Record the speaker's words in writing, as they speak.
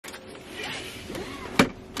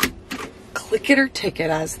click it or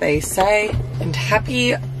ticket, as they say, and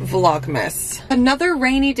happy vlogmas. Another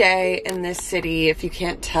rainy day in this city, if you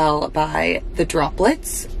can't tell by the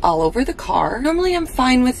droplets all over the car. Normally I'm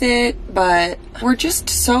fine with it, but we're just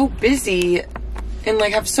so busy and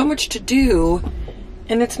like have so much to do,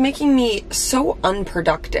 and it's making me so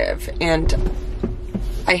unproductive, and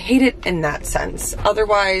I hate it in that sense.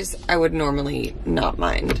 Otherwise, I would normally not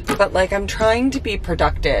mind. But like, I'm trying to be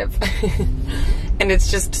productive and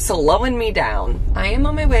it's just slowing me down. I am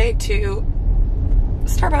on my way to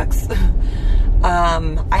Starbucks.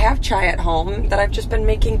 I have chai at home that I've just been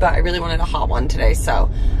making, but I really wanted a hot one today, so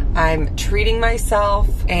I'm treating myself,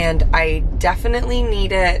 and I definitely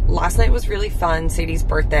need it. Last night was really fun, Sadie's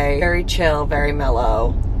birthday. Very chill, very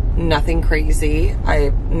mellow. Nothing crazy.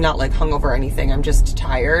 I'm not like hungover or anything. I'm just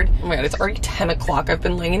tired. Oh my god, it's already 10 o'clock. I've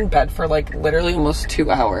been laying in bed for like literally almost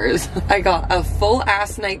 2 hours. I got a full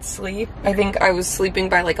ass night's sleep. I think I was sleeping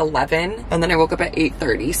by like 11, and then I woke up at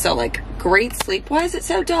 8:30. So like, great sleep. Why is it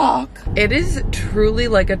so dark? It is truly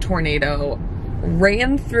like a tornado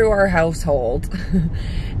ran through our household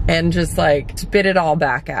and just like spit it all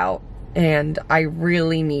back out. And I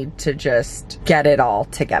really need to just get it all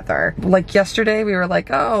together. Like yesterday we were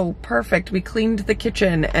like, oh, perfect. We cleaned the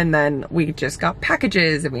kitchen, and then we just got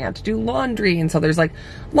packages and we had to do laundry. And so there's like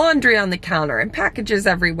laundry on the counter and packages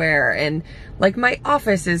everywhere. And like, my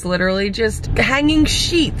office is literally just hanging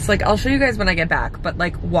sheets. Like, I'll show you guys when I get back, but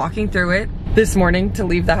like walking through it this morning to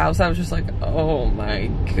leave the house, I was just like, oh my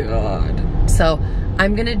God. So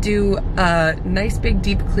I'm gonna do a nice big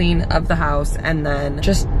deep clean of the house and then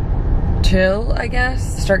just chill, I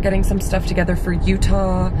guess. Start getting some stuff together for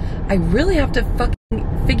Utah. I really have to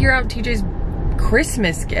fucking figure out TJ's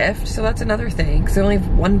Christmas gift, so that's another thing, because I only have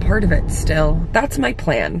one part of it still. That's my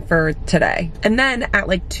plan for today. And then at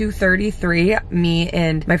like 2:33, me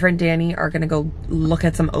and my friend Danny are gonna go look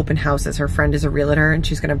at some open houses. Her friend is a realtor and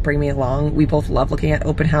she's gonna bring me along. We both love looking at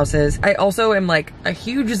open houses. I also am like a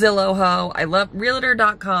huge Zillow hoe. I love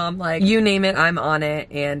realtor.com, like you name it, I'm on it,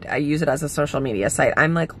 and I use it as a social media site.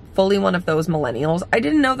 I'm like fully one of those millennials. I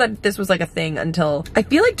didn't know that this was like a thing until I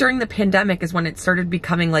feel like during the pandemic is when it started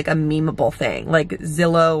becoming like a memeable thing, like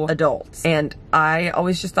Zillow adults. And I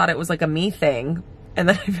always just thought it was like a me thing. And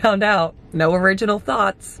then I found out no original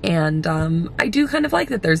thoughts. And I do kind of like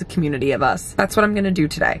that there's a community of us. That's what I'm gonna do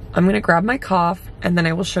today. I'm gonna grab my cough and then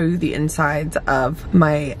I will show you the insides of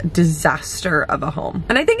my disaster of a home.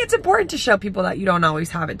 And I think it's important to show people that you don't always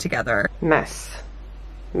have it together. Mess,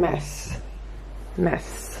 mess,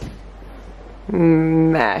 mess,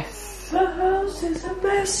 mess. The house is a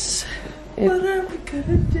mess. What are we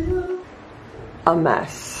gonna do? A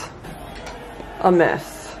mess. A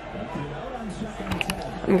mess.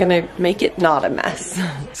 I'm gonna make it not a mess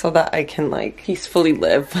so that I can like peacefully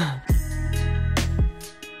live.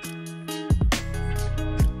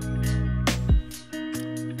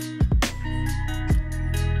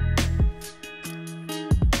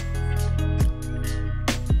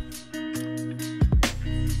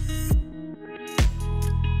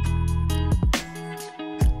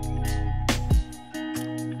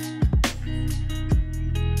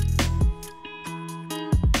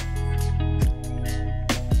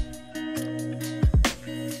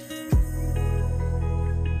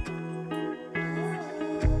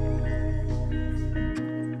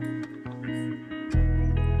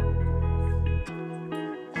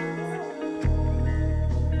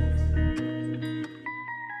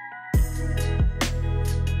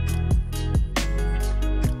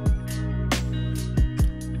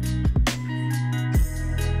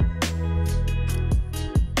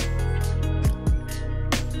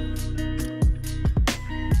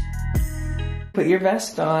 Put your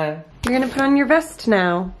vest on. You're gonna put on your vest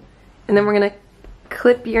now, and then we're gonna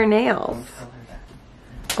clip your nails.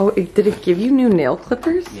 Oh, did it give you new nail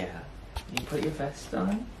clippers? Yeah. You put your vest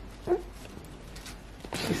on.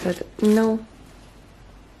 She said no.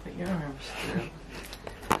 Put your arms through.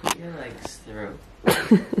 Put your legs through.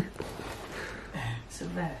 It's a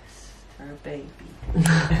vest for a baby.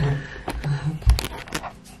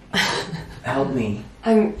 Help me.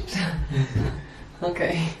 I'm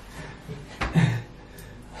okay.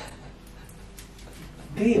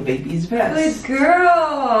 Be a baby's vest. Good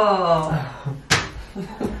girl.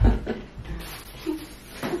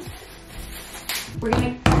 We're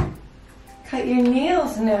gonna cut your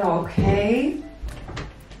nails now, okay?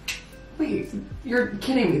 Wait, you're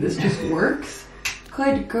kidding me. This just works?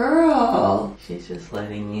 Good girl. She's just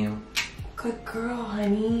letting you. Good girl,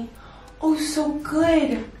 honey. Oh, so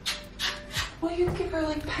good. Will you give her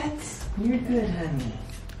like pets? You're good, honey.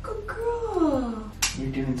 Good girl.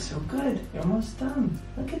 You're doing so good. You're almost done.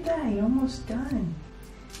 Look at that. You're almost done.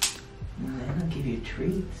 And then I'll give you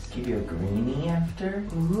treats. Give you a greenie after.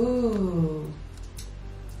 Ooh.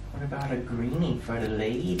 What about a greenie for the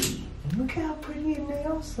lady? Look how pretty your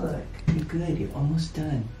nails look. You're good. You're almost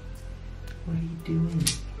done. What are you doing?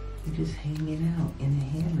 You're just hanging out in a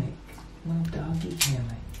hammock. Little doggy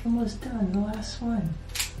hammock. Almost done. The last one.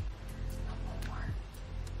 One more.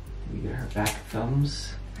 You got her back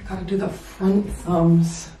thumbs. I gotta do the front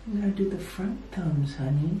thumbs. You gotta do the front thumbs,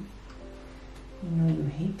 honey. You know you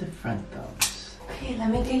hate the front thumbs. Okay, let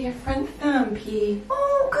me get your front thumb, P.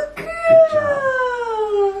 Oh, good girl. Good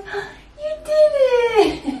job. You did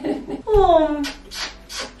it. Oh.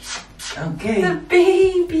 Okay. The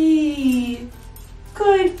baby.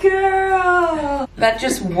 Good girl. That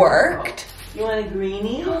just worked. You want a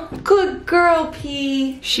greenie? Good girl,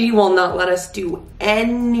 P. She will not let us do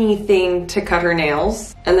anything to cut her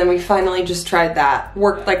nails. And then we finally just tried that.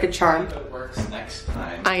 Worked like a charm. If it works next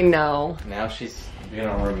time. I know. Now she's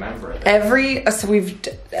gonna remember it. Every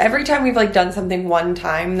time we've like done something one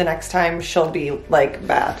time, the next time she'll be like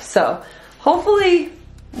bad. So hopefully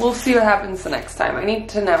we'll see what happens the next time. I need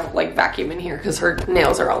to now like vacuum in here because her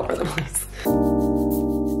nails are all over the place.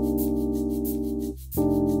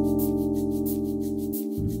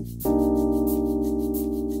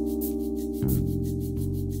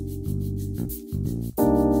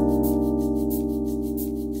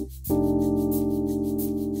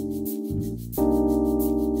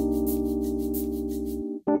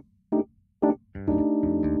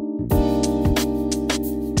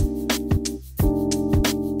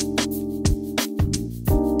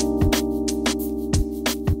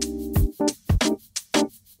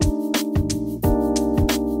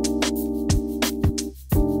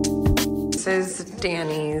 This is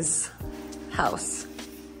Danny's house.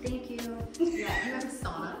 Thank you. Yeah, you have a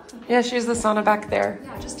sauna. Yeah, she's the sauna back there.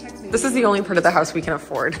 Yeah, just text me. This is the only part of the house we can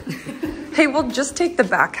afford. Hey, we'll just take the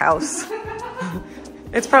back house.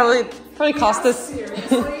 It's probably cost us.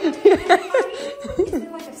 Seriously? Is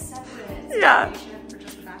there like a separate Yeah. station for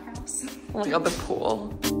just the back house? Oh my god, the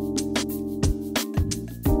pool.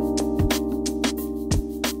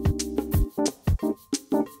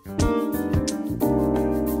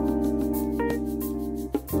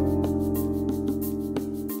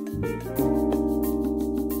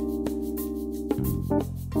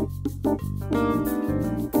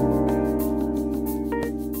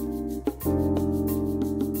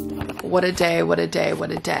 What a day, what a day,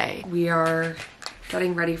 what a day. We are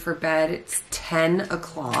getting ready for bed. It's 10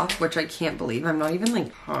 o'clock, which I can't believe. I'm not even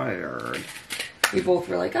like tired. We both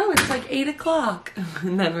were like, oh, it's like 8 o'clock.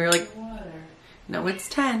 And then we were like, no, it's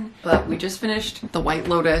 10. But we just finished the White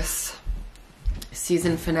Lotus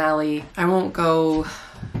season finale. I won't go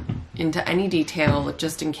into any detail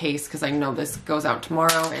just in case, because I know this goes out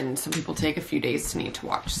tomorrow and some people take a few days to need to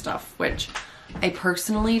watch stuff, which I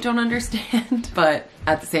personally don't understand, but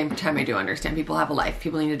at the same time I do understand. People have a life,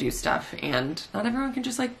 people need to do stuff, and not everyone can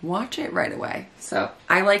just like watch it right away. So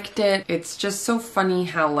I liked it. It's just so funny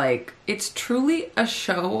how like it's truly a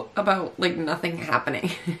show about like nothing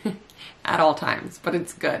happening at all times, but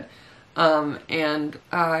it's good. And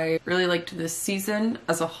I really liked this season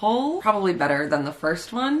as a whole, probably better than the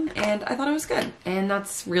first one, and I thought it was good. And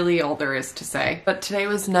that's really all there is to say. But today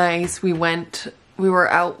was nice. We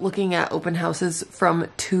were out looking at open houses from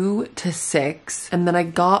 2 to 6, and then I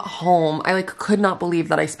got home. I like could not believe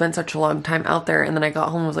that I spent such a long time out there, and then I got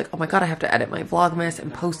home and was like, oh my god, I have to edit my vlogmas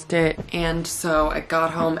and post it. And so I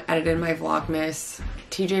got home, edited my vlogmas.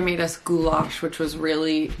 TJ made us goulash, which was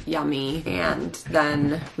really yummy, and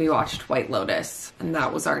then we watched White Lotus, and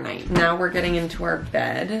that was our night. Now we're getting into our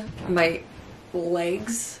bed. My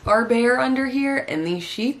legs are bare under here, and these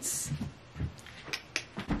sheets,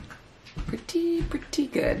 pretty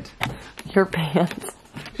good. Your pants.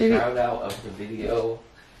 Shout out of the video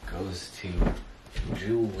goes to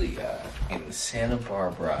Julia in Santa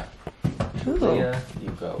Barbara. Julia, you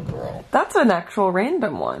go, girl. That's an actual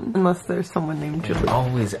random one. Unless there's someone named There's Julia.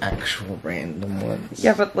 always actual random ones.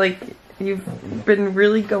 Yeah, but like, you've been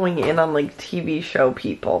really going in on like TV show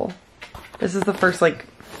people. This is the first like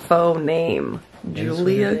faux name.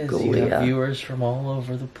 Julia You have Gulia. viewers from all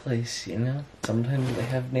over the place, you know? Sometimes they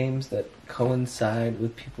have names that coincide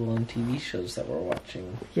with people on TV shows that we're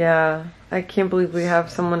watching. Yeah, I can't believe we have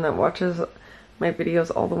someone that watches my videos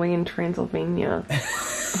all the way in Transylvania.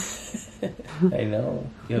 I know.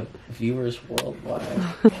 You have viewers worldwide.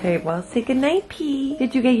 Okay, well, say goodnight, P.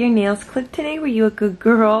 Did you get your nails clipped today? Were you a good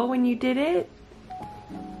girl when you did it?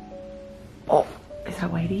 Oh, is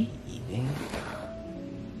that Whitey? Eating?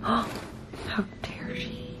 Oh, how dare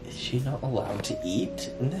she? Is she not allowed to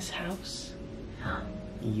eat in this house? Are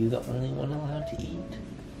you the only one allowed to eat?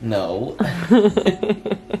 No.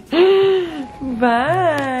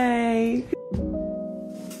 Bye.